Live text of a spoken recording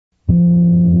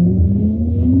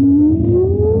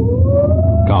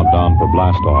countdown for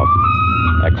blast-off.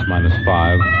 X minus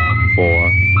 5,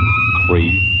 4,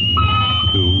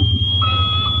 3, 2,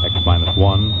 X minus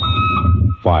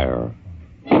 1, fire.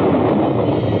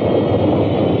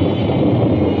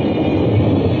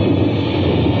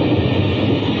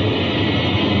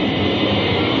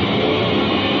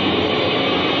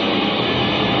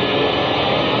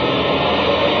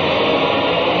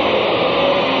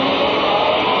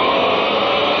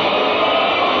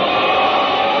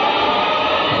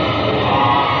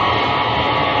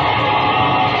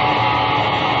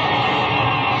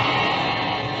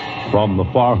 From the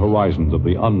far horizons of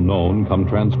the unknown come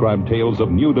transcribed tales of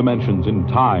new dimensions in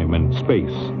time and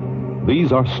space.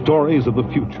 These are stories of the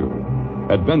future,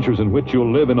 adventures in which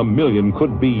you'll live in a million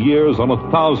could-be years on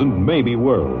 1,000 maybe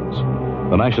worlds.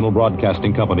 The National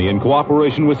Broadcasting Company, in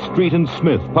cooperation with Street and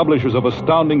Smith, publishers of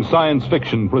astounding science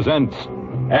fiction, presents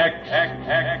X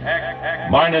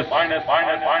minus 1.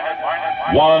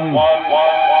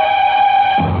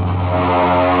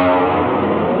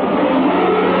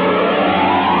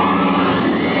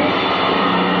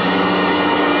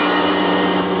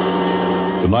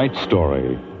 Tonight's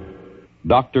story,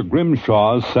 Dr.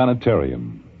 Grimshaw's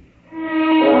Sanitorium.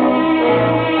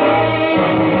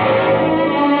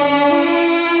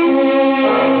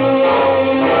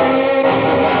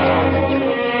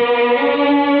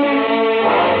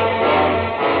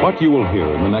 What you will hear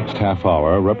in the next half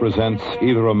hour represents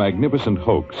either a magnificent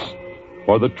hoax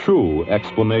or the true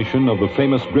explanation of the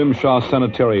famous Grimshaw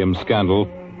Sanitorium scandal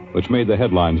which made the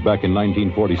headlines back in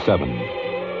 1947.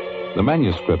 The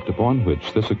manuscript upon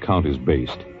which this account is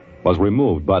based was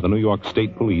removed by the New York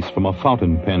State Police from a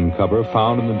fountain pen cover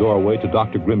found in the doorway to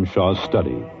Dr. Grimshaw's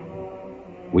study.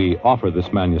 We offer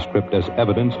this manuscript as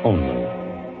evidence only.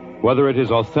 Whether it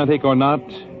is authentic or not,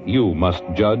 you must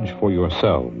judge for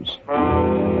yourselves.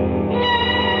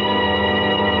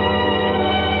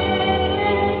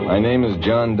 My name is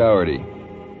John Dougherty.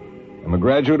 I'm a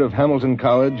graduate of Hamilton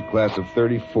College, class of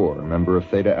 34, member of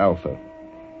Theta Alpha.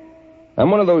 I'm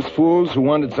one of those fools who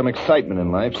wanted some excitement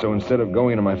in life, so instead of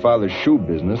going into my father's shoe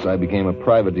business, I became a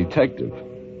private detective.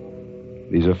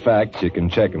 These are facts. You can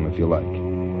check them if you like.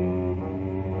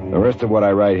 The rest of what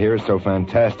I write here is so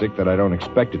fantastic that I don't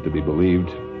expect it to be believed.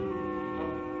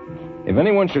 If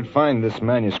anyone should find this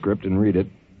manuscript and read it,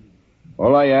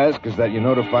 all I ask is that you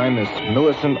notify Miss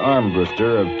Millicent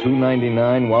Armbruster of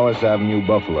 299 Wallace Avenue,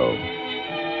 Buffalo,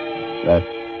 that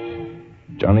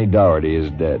Johnny Dougherty is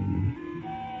dead.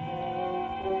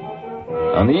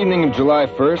 On the evening of July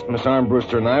 1st, Miss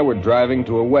Armbruster and I were driving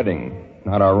to a wedding.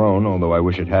 Not our own, although I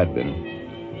wish it had been.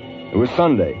 It was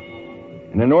Sunday,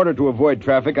 and in order to avoid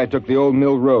traffic, I took the Old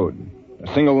Mill Road, a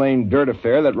single-lane dirt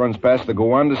affair that runs past the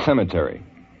Gowanda Cemetery.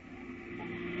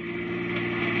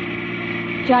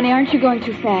 Johnny, aren't you going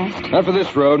too fast? Not for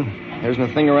this road. There isn't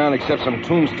a thing around except some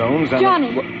tombstones and...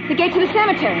 Johnny, the gate to the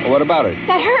cemetery. Well, what about it?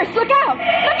 That hearse! Look out!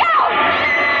 Look out!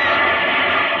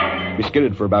 We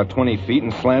skidded for about 20 feet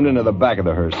and slammed into the back of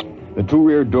the hearse. The two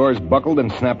rear doors buckled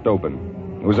and snapped open.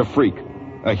 It was a freak.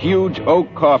 A huge oak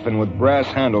coffin with brass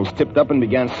handles tipped up and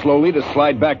began slowly to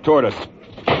slide back toward us.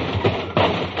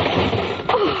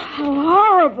 Oh, how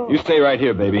horrible. You stay right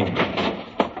here, baby.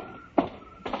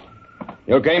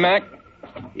 You okay, Mac?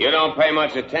 You don't pay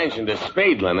much attention to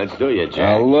speed limits, do you, Jack?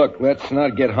 Now, look, let's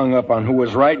not get hung up on who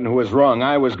was right and who was wrong.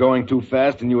 I was going too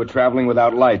fast and you were traveling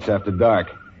without lights after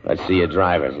dark. Let's see your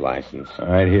driver's license. All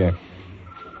right, here.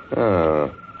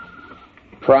 Oh.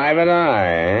 Private eye,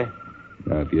 eh?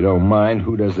 Now, if you don't mind,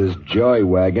 who does this joy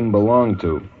wagon belong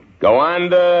to?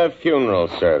 Gowanda Funeral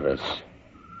Service.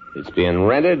 It's being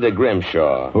rented to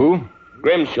Grimshaw. Who?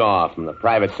 Grimshaw from the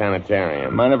private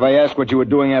sanitarium. Mind if I ask what you were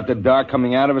doing after dark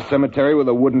coming out of a cemetery with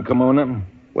a wooden kimono?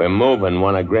 We're moving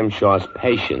one of Grimshaw's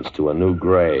patients to a new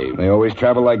grave. They always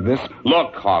travel like this?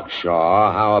 Look,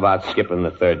 Hawkshaw, how about skipping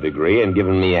the third degree and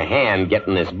giving me a hand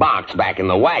getting this box back in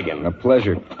the wagon? A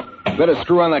pleasure. Better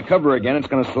screw on that cover again. It's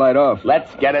going to slide off.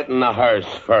 Let's get it in the hearse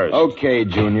first. Okay,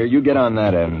 Junior. You get on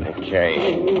that end.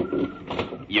 Okay.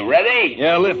 You ready?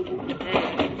 Yeah, lift.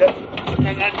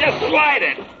 Now just slide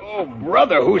it. Oh,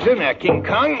 brother, who's in there? King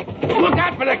Kong? Look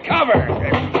out for the cover.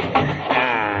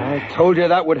 I told you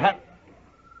that would happen.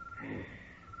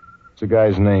 What's the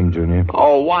guy's name, Junior?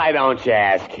 Oh, why don't you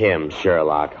ask him,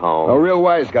 Sherlock Holmes? A real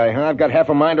wise guy, huh? I've got half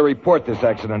a mind to report this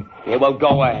accident. Yeah, well,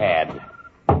 go ahead.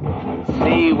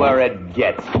 See where it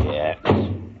gets you.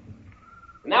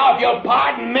 Now, if you'll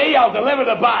pardon me, I'll deliver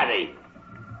the body.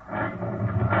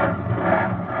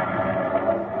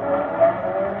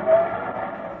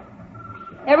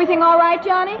 Everything all right,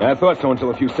 Johnny? Yeah, I thought so until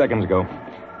a few seconds ago.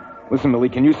 Listen, Millie,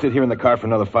 can you sit here in the car for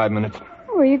another 5 minutes?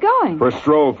 Where are you going? For a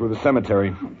stroll through the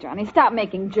cemetery. Oh, Johnny, stop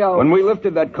making jokes. When we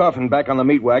lifted that coffin back on the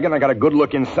meat wagon, I got a good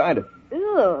look inside it.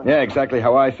 Ugh. Yeah, exactly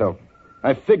how I felt.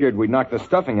 I figured we'd knock the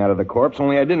stuffing out of the corpse,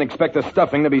 only I didn't expect the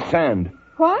stuffing to be sand.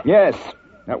 What? Yes.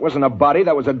 That wasn't a body,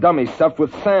 that was a dummy stuffed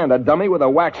with sand, a dummy with a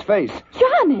wax face.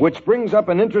 Johnny! Which brings up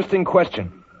an interesting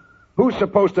question. Who's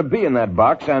supposed to be in that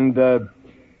box, and,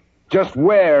 just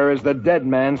where is the dead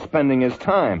man spending his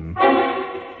time?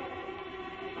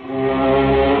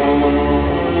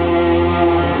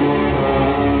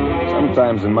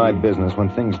 Sometimes in my business, when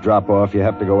things drop off, you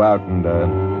have to go out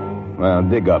and,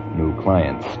 dig up new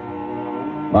clients.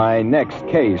 My next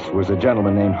case was a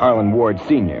gentleman named Harlan Ward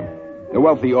Sr., a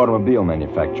wealthy automobile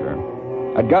manufacturer.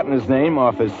 I'd gotten his name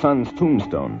off his son's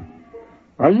tombstone.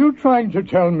 Are you trying to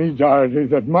tell me, Doherty,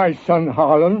 that my son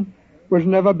Harlan was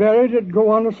never buried at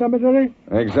Gowanus Cemetery?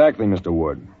 Exactly, Mr.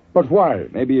 Ward. But why?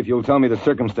 Maybe if you'll tell me the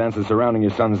circumstances surrounding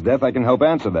your son's death, I can help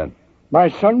answer that. My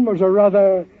son was a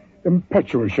rather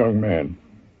impetuous young man.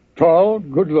 Tall,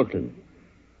 good-looking.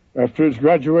 After his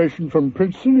graduation from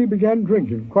Princeton, he began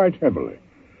drinking quite heavily.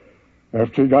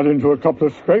 After he got into a couple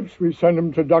of scrapes, we sent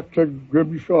him to Dr.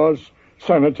 Grimshaw's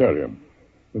Sanitorium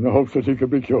in the hopes that he could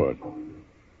be cured.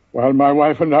 While my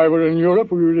wife and I were in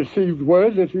Europe, we received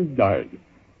word that he died,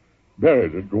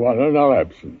 buried at Gowanus in our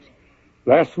absence.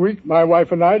 Last week, my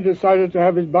wife and I decided to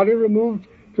have his body removed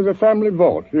to the family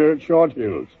vault here at Short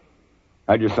Hills.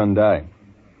 How'd your son die?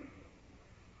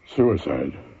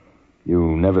 Suicide.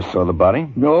 You never saw the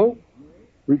body? No,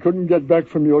 we couldn't get back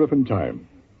from Europe in time.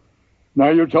 Now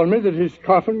you tell me that his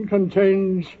coffin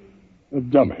contains a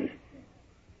dummy.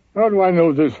 How do I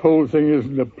know this whole thing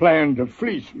isn't a plan to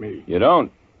fleece me? You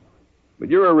don't. But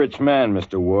you're a rich man,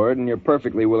 Mr. Ward, and you're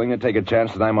perfectly willing to take a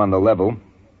chance that I'm on the level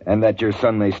and that your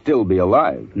son may still be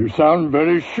alive. You sound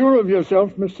very sure of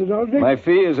yourself, Mr. Doherty. My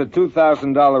fee is a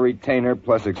 $2,000 retainer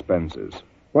plus expenses.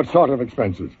 What sort of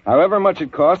expenses? However much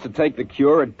it costs to take the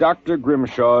cure at Dr.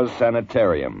 Grimshaw's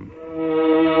Sanitorium.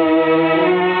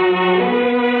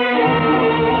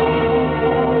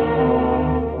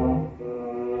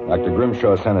 Dr.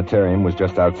 Grimshaw's Sanitorium was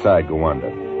just outside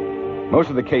Gowanda. Most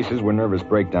of the cases were nervous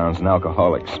breakdowns and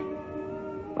alcoholics.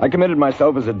 I committed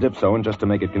myself as a dipso, and just to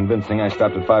make it convincing, I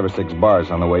stopped at 5 or 6 bars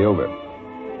on the way over.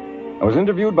 I was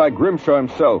interviewed by Grimshaw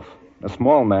himself, a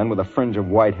small man with a fringe of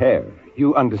white hair.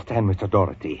 You understand, Mr.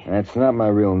 Doherty. That's not my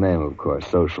real name, of course,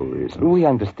 social reasons. We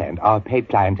understand. Our paid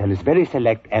clientele is very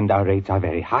select, and our rates are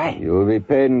very high. You will be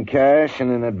paid in cash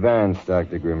and in advance,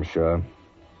 Dr. Grimshaw.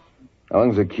 How long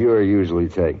does a cure usually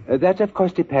take? That, of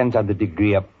course, depends on the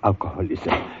degree of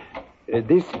alcoholism.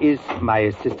 This is my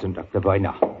assistant, Dr.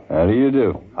 Boyner. How do you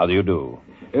do? How do you do?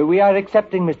 We are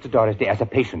accepting Mr. Doherty as a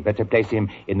patient. Better place him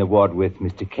in the ward with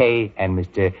Mr. K and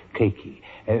Mr. Craigie.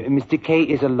 Mr. K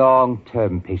is a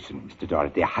long-term patient, Mr.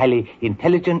 Doherty, a highly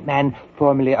intelligent man,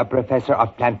 formerly a professor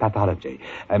of plant pathology.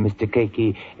 Mr.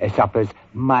 Craigie suffers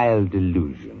mild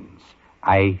delusions.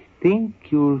 I think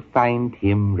you'll find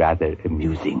him rather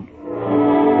amusing.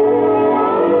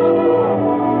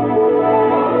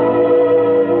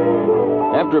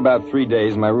 After about 3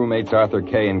 days, my roommates Arthur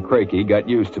Kay and Craigie got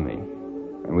used to me.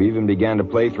 And we even began to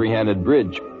play three-handed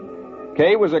bridge.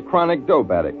 Kay was a chronic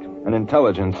dope addict, an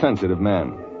intelligent, sensitive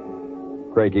man.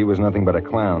 Craigie was nothing but a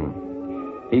clown.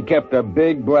 He kept a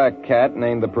big black cat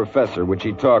named the Professor, which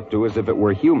he talked to as if it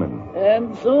were human.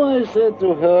 And so I said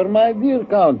to her, my dear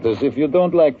Countess, if you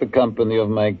don't like the company of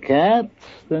my cat,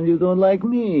 then you don't like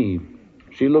me.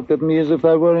 She looked at me as if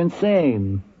I were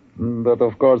insane. But,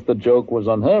 of course, the joke was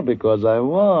on her because I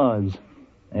was.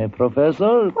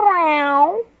 Professor?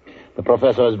 Meow. The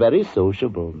professor is very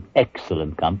sociable.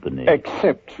 Excellent company.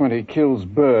 Except when he kills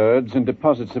birds and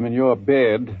deposits them in your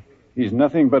bed. He's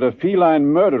nothing but a feline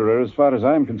murderer as far as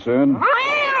I'm concerned.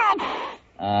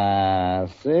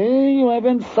 See? You have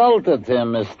insulted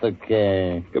him, Mr.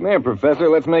 K. Come here, Professor.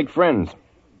 Let's make friends.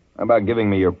 How about giving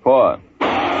me your paw?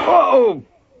 Oh!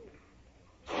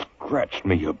 Scratched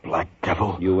me, you black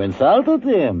devil. You insulted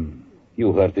him.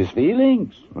 You hurt his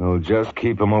feelings. Well, just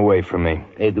keep him away from me.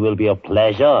 It will be a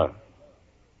pleasure.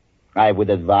 I would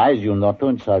advise you not to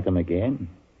insult him again.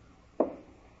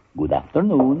 Good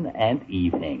afternoon and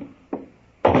evening.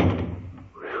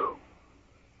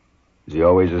 Is he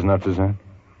always as nuts as that?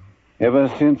 Ever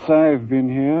since I've been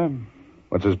here,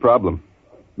 What's his problem?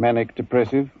 manic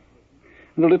depressive.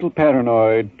 And a little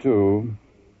paranoid, too.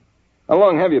 How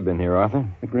long have you been here, Arthur?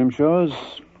 The Grimshaws,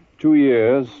 2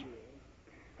 years.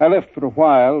 I left for a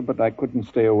while, but I couldn't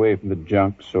stay away from the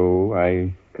junk, so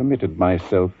I committed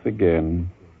myself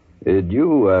again. Did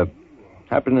you,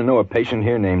 happen to know a patient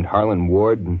here named Harlan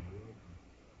Ward?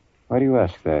 Why do you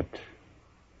ask that?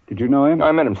 Did you know him?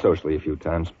 I met him socially a few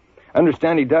times. I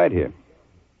understand he died here.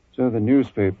 So the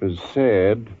newspapers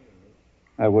said.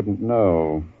 I wouldn't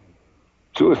know.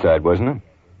 Suicide, wasn't it?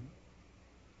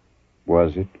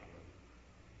 Was it?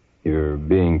 You're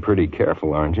being pretty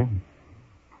careful, aren't you?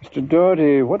 Mr.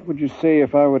 Doherty, what would you say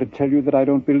if I were to tell you that I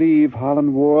don't believe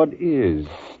Holland Ward is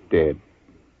dead?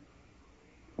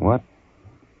 What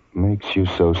makes you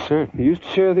so certain? He used to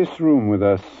share this room with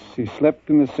us. He slept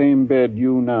in the same bed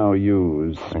you now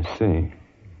use. I see.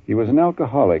 He was an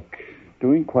alcoholic,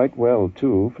 doing quite well,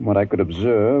 too, from what I could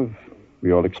observe.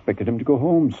 We all expected him to go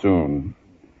home soon.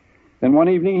 Then one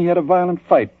evening he had a violent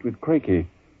fight with Crakey.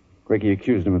 Crakey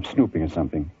accused him of snooping or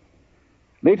something.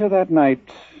 Later that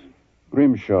night,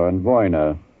 Grimshaw and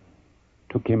Voyner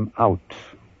took him out.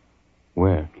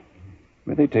 Where?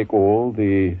 Where they take all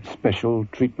the special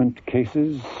treatment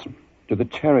cases to the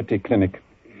charity clinic.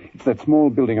 It's that small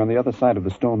building on the other side of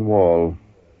the stone wall.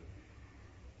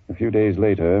 A few days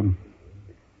later,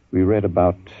 we read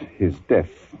about his death.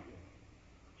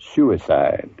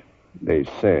 Suicide, they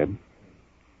said.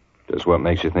 Just what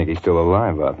makes you think he's still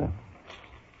alive, Arthur?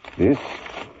 This?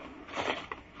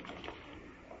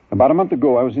 About a month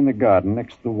ago, I was in the garden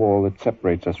next to the wall that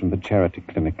separates us from the charity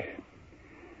clinic.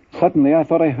 Suddenly, I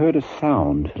thought I heard a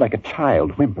sound, like a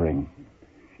child whimpering.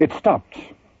 It stopped.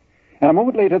 And a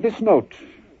moment later, this note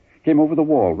came over the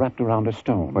wall, wrapped around a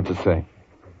stone. What's it say?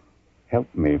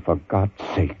 Help me, for God's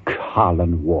sake,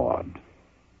 Holland Ward.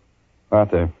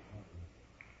 Arthur,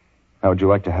 how would you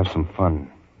like to have some fun?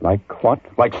 Like what?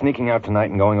 Like sneaking out tonight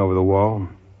and going over the wall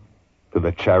to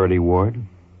the charity ward?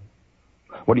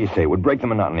 What do you say? It would break the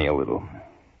monotony a little.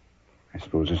 I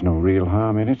suppose there's no real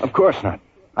harm in it. Of course not.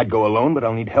 I'd go alone, but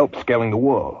I'll need help scaling the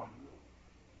wall.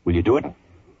 Will you do it?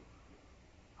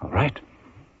 All right.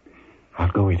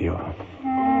 I'll go with you. Up.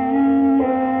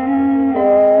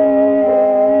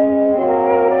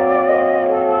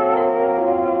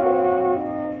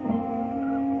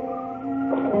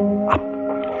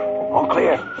 All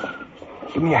clear.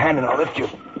 Give me a hand and I'll lift you.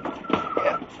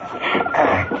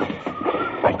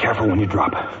 Be careful when you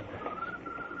drop.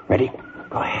 Ready?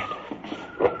 Go ahead.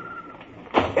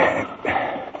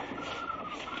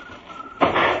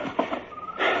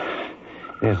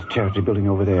 There's a charity building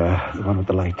over there, the one with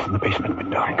the lights in the basement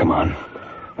window. Come on.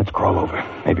 Let's crawl over.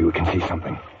 Maybe we can see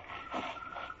something.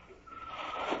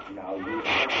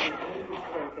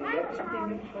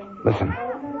 Listen.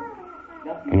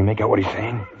 Can you make out what he's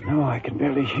saying? No, I can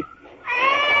barely hear.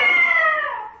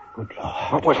 Good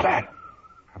Lord. What was that?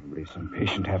 Probably some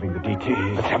patient having the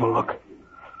DT. Let's have a look.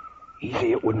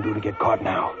 Easy, it wouldn't do to get caught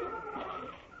now.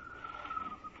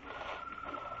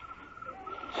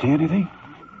 See anything?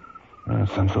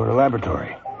 Some sort of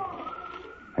laboratory.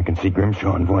 I can see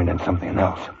Grimshaw and Voyne and something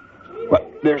else.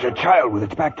 But there's a child with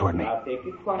its back toward me. Now take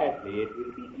it quietly. It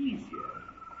will be easier.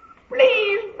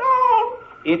 Please, don't.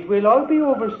 It will all be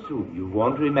over soon. You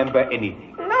won't remember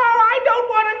anything. No, I don't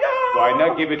want to go.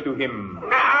 Boyna, give it to him. No.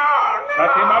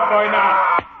 Shut him up, Boyna.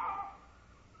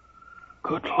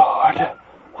 Good Lord.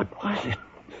 What was it?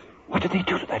 What did they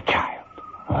do to that child?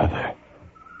 Arthur,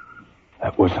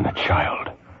 that wasn't a child.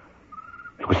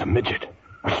 It was a midget.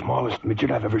 The smallest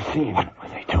midget I've ever seen. What were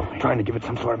they doing? Trying to give it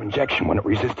some sort of injection. When it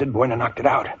resisted, Boyna knocked it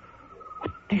out.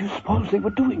 What do you suppose they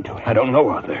were doing to it? I don't know,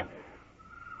 Arthur.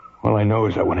 All I know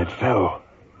is that when it fell,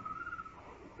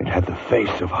 it had the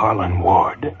face of Harlan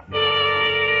Ward.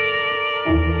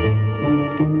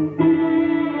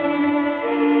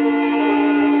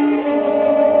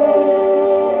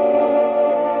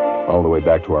 All the way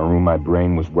back to our room, my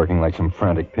brain was working like some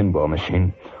frantic pinball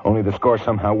machine. Only the score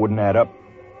somehow wouldn't add up.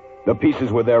 The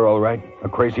pieces were there, all right. A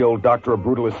crazy old doctor, a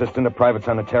brutal assistant, a private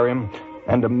sanitarium,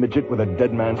 and a midget with a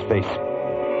dead man's face.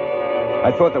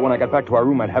 I thought that when I got back to our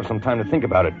room, I'd have some time to think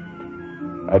about it.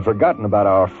 I'd forgotten about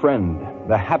our friend,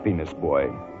 the happiness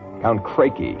boy, Count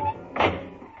Crakey.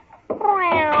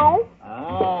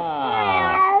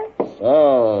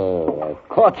 So, I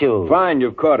caught you. Fine,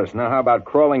 you've caught us. Now how about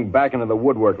crawling back into the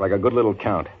woodwork like a good little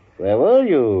count? Where were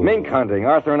you? Mink hunting.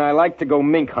 Arthur and I like to go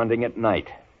mink hunting at night.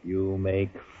 You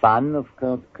make fun of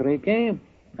Count Crakey?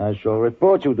 I shall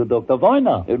report you to Dr.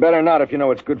 Voyner. You'd better not if you know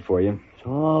what's good for you.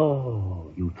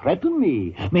 So, you threaten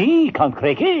me? Me, Count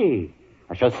Crakey?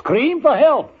 I shall scream for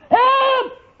help.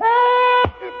 Help!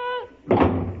 Help!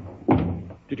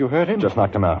 Did you hurt him? Just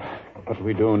knocked him out. What do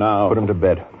we do now? Put him to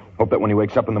bed. Hope that when he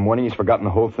wakes up in the morning, he's forgotten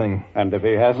the whole thing. And if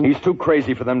he hasn't? He's too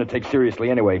crazy for them to take seriously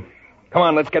anyway. Come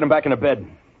on, let's get him back into bed.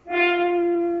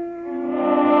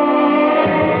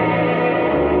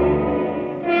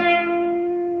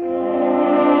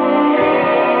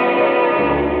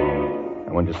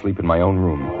 I went to sleep in my own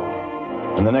room.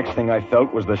 And the next thing I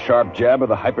felt was the sharp jab of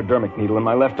the hypodermic needle in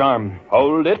my left arm.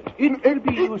 Hold it. It'll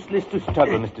be useless to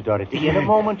struggle, Mr. Doherty. In a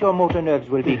moment, your motor nerves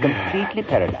will be completely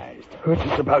paralyzed. What's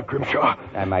this about, Grimshaw?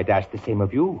 I might ask the same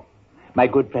of you. My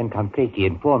good friend Count Craigie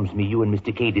informs me you and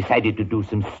Mr. Kay decided to do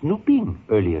some snooping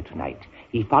earlier tonight.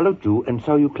 He followed you and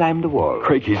saw you climb the wall.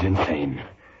 Craigie's insane.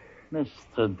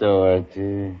 Mr.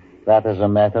 Doherty, that is a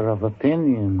matter of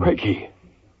opinion. Craigie,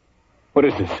 what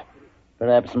is this?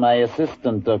 Perhaps my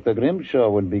assistant, Dr. Grimshaw,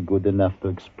 would be good enough to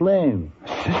explain.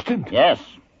 Assistant? Yes.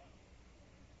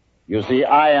 You see,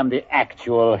 I am the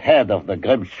actual head of the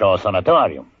Grimshaw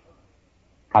Sanatorium.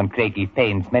 Count Craigie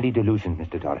feigns many delusions,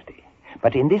 Mr. Doherty.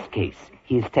 But in this case,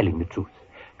 he is telling the truth.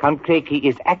 Count Craigie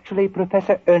is actually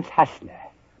Professor Ernst Hassler.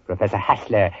 Professor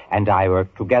Hassler and I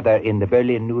worked together in the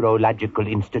Berlin Neurological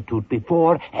Institute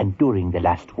before and during the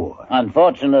last war.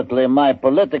 Unfortunately, my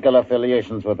political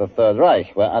affiliations with the Third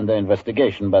Reich were under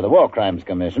investigation by the War Crimes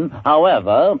Commission.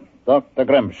 However, Dr.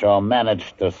 Grimshaw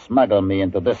managed to smuggle me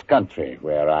into this country,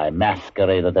 where I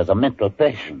masqueraded as a mental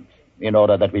patient, in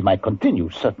order that we might continue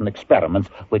certain experiments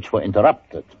which were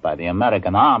interrupted by the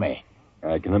American army.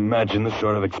 I can imagine the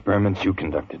sort of experiments you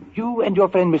conducted. You and your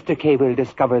friend Mr. Kay will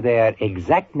discover their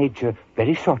exact nature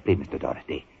very shortly, Mr.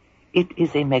 Doherty. It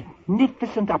is a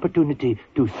magnificent opportunity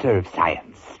to serve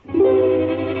science. I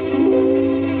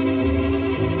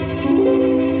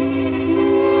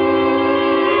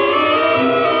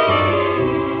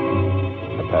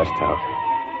passed out.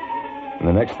 And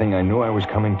the next thing I knew, I was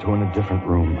coming to in a different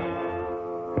room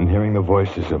and hearing the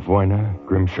voices of Voyna,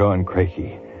 Grimshaw, and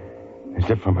Craigie, as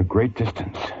if from a great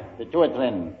distance.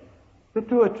 Pituitrin.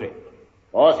 Pituitary.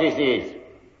 4 cc's.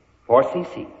 4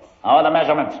 cc's. How are the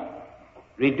measurements?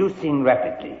 Reducing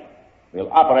rapidly. We'll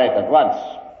operate at once.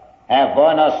 Have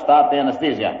Voyna start the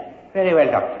anesthesia. Very well,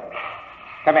 Doctor.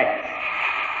 Come back.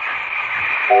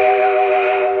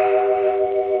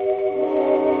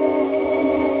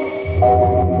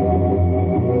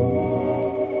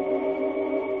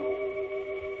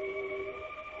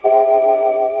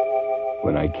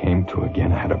 When I came to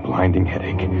again, I had a blinding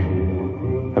headache.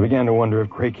 I began to wonder if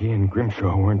Craigie and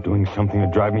Grimshaw weren't doing something to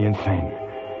drive me insane,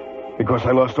 because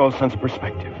I lost all sense of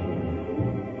perspective.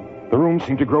 The room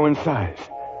seemed to grow in size.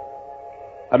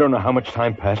 I don't know how much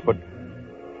time passed, but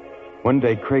one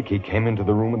day Craigie came into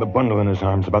the room with a bundle in his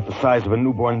arms about the size of a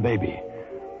newborn baby.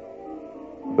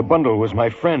 The bundle was my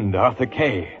friend, Arthur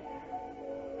Kay.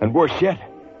 And worse yet,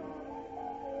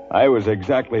 I was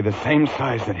exactly the same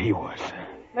size that he was.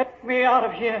 Let me out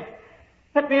of here.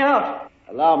 Let me out.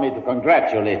 Allow me to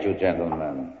congratulate you,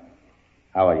 gentlemen.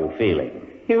 How are you feeling?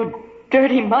 You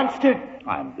dirty monster.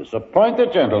 I'm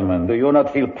disappointed, gentlemen. Do you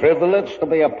not feel privileged to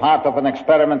be a part of an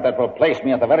experiment that will place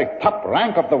me at the very top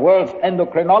rank of the world's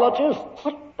endocrinologists?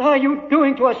 What are you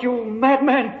doing to us, you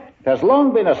madman? It has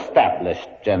long been established,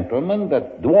 gentlemen,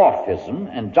 that dwarfism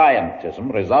and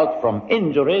giantism result from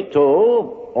injury to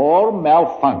or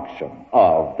malfunction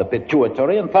of the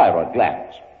pituitary and thyroid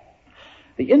glands.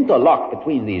 The interlock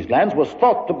between these glands was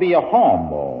thought to be a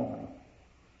hormone.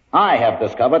 I have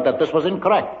discovered that this was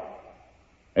incorrect.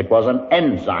 It was an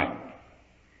enzyme.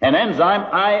 An enzyme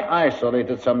I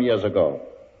isolated some years ago.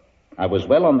 I was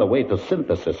well on the way to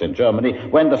synthesis in Germany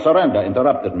when the surrender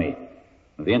interrupted me.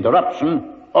 The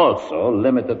interruption also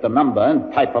limited the number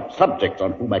and type of subjects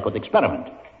on whom I could experiment.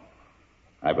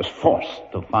 I was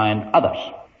forced to find others.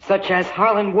 Such as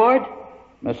Harlan Ward?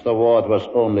 Mr. Ward was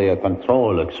only a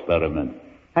control experiment.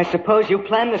 I suppose you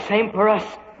planned the same for us.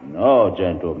 No,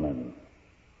 gentlemen.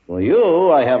 For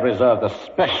you, I have reserved a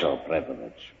special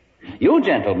privilege. You,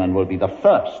 gentlemen, will be the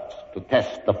first to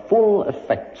test the full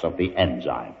effects of the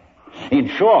enzyme. In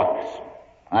short,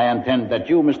 I intend that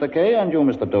you, Mr. Kay, and you,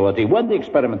 Mr. Doherty, when the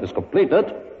experiment is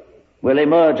completed, will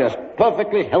emerge as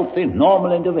perfectly healthy,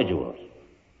 normal individuals.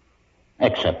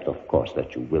 Except, of course,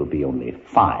 that you will be only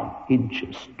 5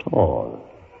 inches tall.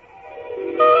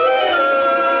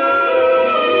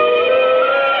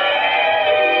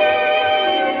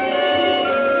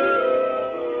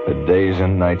 The days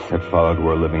and nights that followed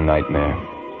were a living nightmare.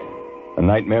 A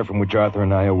nightmare from which Arthur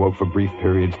and I awoke for brief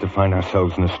periods to find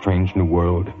ourselves in a strange new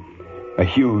world. A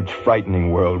huge,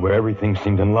 frightening world where everything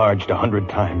seemed enlarged 100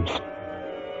 times.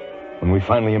 When we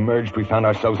finally emerged, we found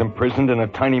ourselves imprisoned in a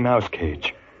tiny mouse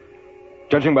cage.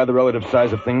 Judging by the relative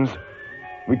size of things,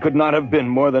 we could not have been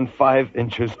more than 5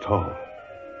 inches tall.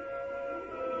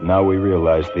 Now we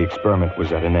realized the experiment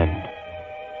was at an end.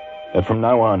 That from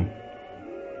now on,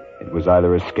 it was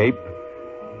either escape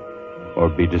or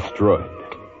be destroyed.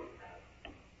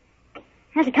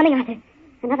 How's it coming, Arthur?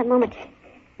 Another moment.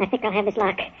 I think I'll have this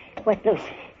lock worked loose.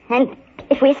 And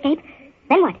if we escape,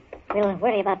 then what? We'll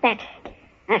worry about that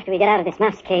after we get out of this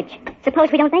mouse cage.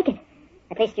 Suppose we don't make it.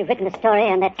 At least you've written the story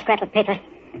on that scrap of paper.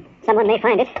 Someone may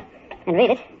find it and read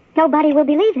it. Nobody will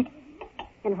believe it.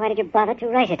 Then why did you bother to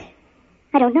write it?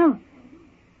 I don't know.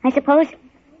 I suppose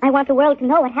I want the world to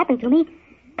know what happened to me.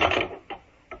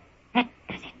 That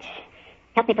does it.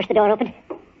 Help me push the door open.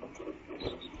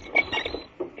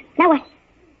 Now what?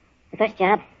 The first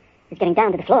job is getting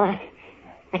down to the floor.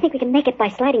 I think we can make it by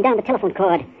sliding down the telephone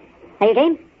cord. Are you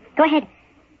game? Go ahead.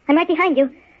 I'm right behind you.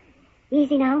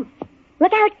 Easy now.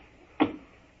 Look out!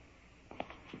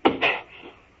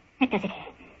 That does it.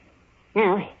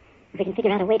 Now, if we can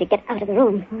figure out a way to get out of the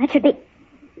room, well, that should be...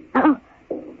 Uh-oh.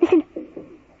 Listen.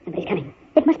 Somebody's coming.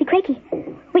 It must be Crakey.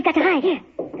 We've got to hide. Here.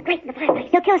 The grate in the fireplace.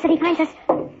 He'll kill us if he finds us.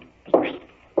 Be quiet.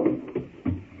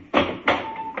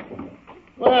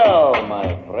 Well,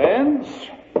 my friends,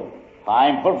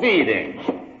 time for feeding.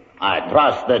 I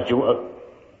trust that you...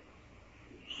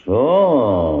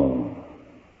 So,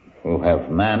 you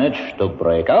have managed to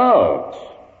break out.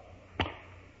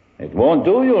 It won't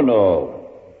do, you know.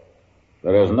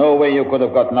 There is no way you could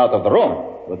have gotten out of the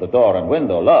room with the door and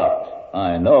window locked.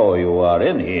 I know you are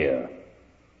in here.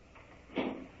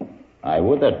 I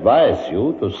would advise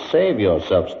you to save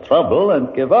yourselves trouble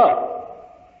and give up.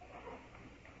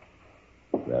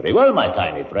 Very well, my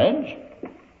tiny friends.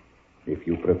 If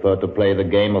you prefer to play the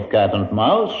game of cat and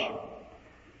mouse,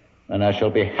 then I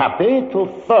shall be happy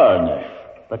to furnish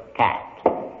the cat.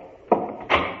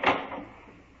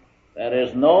 There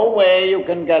is no way you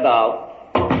can get out.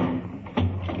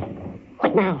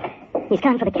 What now? He's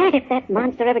gone for the cat. If that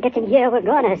monster ever gets in here, we're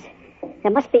goners.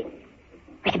 There must be...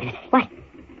 Wait a minute. What?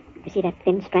 You see that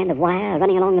thin strand of wire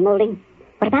running along the molding?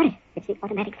 What about it? It's the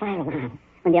automatic fire alarm.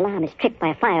 When the alarm is tripped by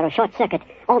a fire or short circuit,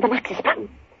 all the locks are sprung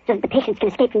so that the patients can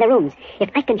escape from their rooms.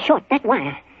 If I can short that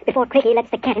wire before Crakey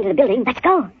lets the cat into the building, let's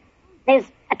go. There's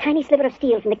a tiny sliver of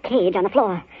steel from the cage on the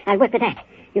floor. I'll work with that.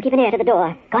 You keep an ear to the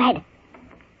door. Go ahead.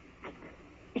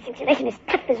 This insulation is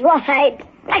tough as rawhide.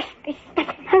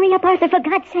 Hurry up, Arthur, for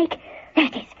God's sake. There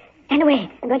it is. Stand away.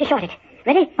 I'm going to short it.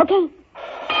 Ready? Okay.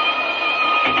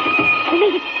 We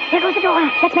made it. There goes the door.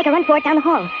 Let's make a run for it down the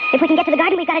hall. If we can get to the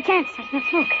garden, we've got a chance. I smell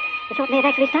smoke. The short may have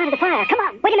actually started the fire. Come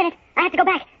on. Wait a minute. I have to go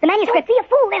back. The manuscript. Don't be a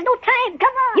fool. There's no time.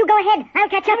 Come on. You go ahead. I'll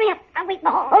catch up. Hurry up. I'll wait in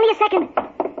the hall. Only a second.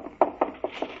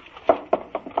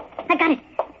 I've got it.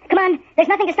 Come on. There's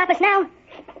nothing to stop us now.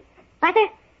 Arthur?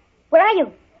 Where are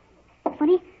you?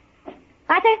 Funny.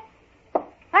 Arthur?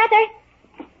 Arthur?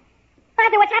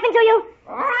 Arthur, what's happened to you?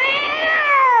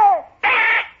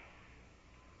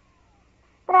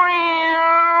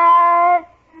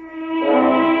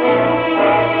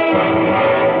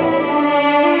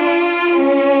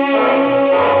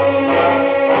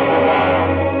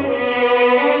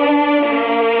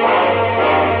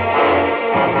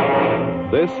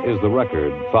 This is the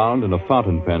record found in a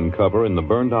fountain pen cover in the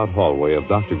burned-out hallway of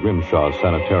Dr. Grimshaw's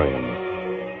Sanitorium.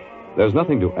 There's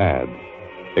nothing to add,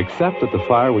 except that the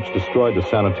fire which destroyed the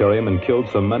sanitarium and killed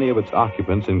so many of its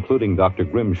occupants, including Dr.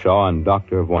 Grimshaw and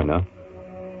Dr. Voyna,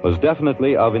 was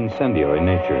definitely of incendiary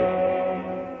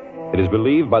nature. It is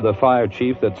believed by the fire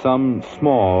chief that some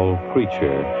small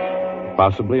creature,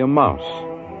 possibly a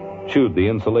mouse, chewed the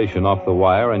insulation off the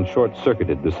wire and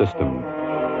short-circuited the system.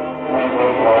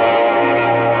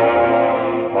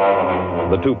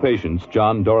 The two patients,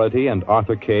 John Doherty and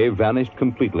Arthur Kay, vanished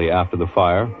completely after the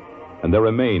fire, and their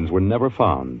remains were never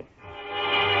found.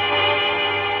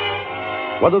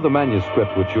 Whether the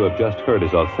manuscript which you have just heard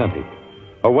is authentic,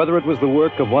 or whether it was the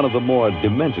work of one of the more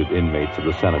demented inmates of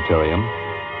the sanitarium,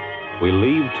 we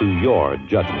leave to your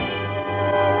judgment.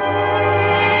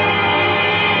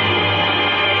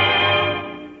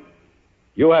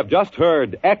 You have just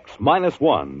heard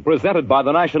X-1, presented by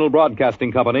the National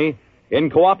Broadcasting Company in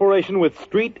cooperation with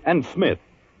Street and Smith,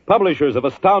 publishers of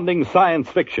astounding science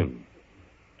fiction.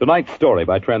 Tonight's story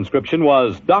by transcription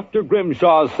was Dr.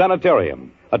 Grimshaw's Sanitorium,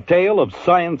 a tale of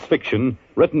science fiction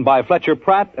written by Fletcher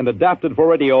Pratt and adapted for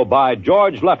radio by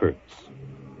George Lefferts.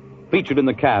 Featured in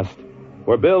the cast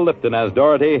were Bill Lipton as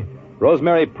Dorothy,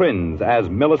 Rosemary Prinz as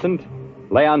Millicent,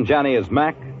 Leon Janney as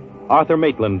Mac, Arthur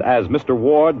Maitland as Mr.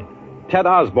 Ward, Ted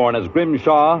Osborne as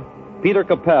Grimshaw, Peter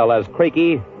Capell as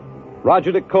Crakey,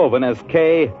 Roger de Koven as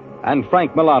Kay, and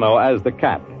Frank Milano as the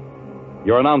Cat.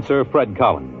 Your announcer, Fred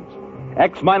Collins.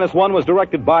 X-1 was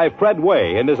directed by Fred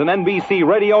Way and is an NBC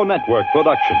Radio Network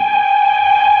production.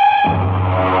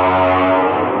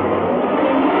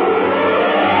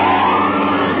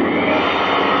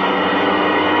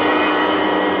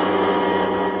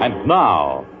 And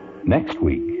now, next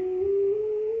week,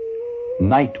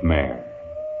 Nightmare,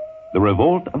 The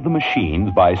Revolt of the Machines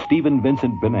by Stephen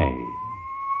Vincent Benet.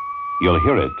 You'll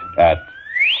hear it at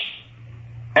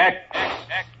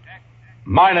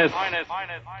minus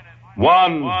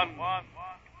 1.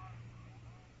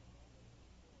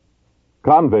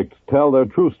 Convicts tell their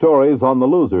true stories on The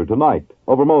Loser tonight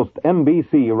over most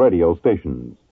NBC radio stations.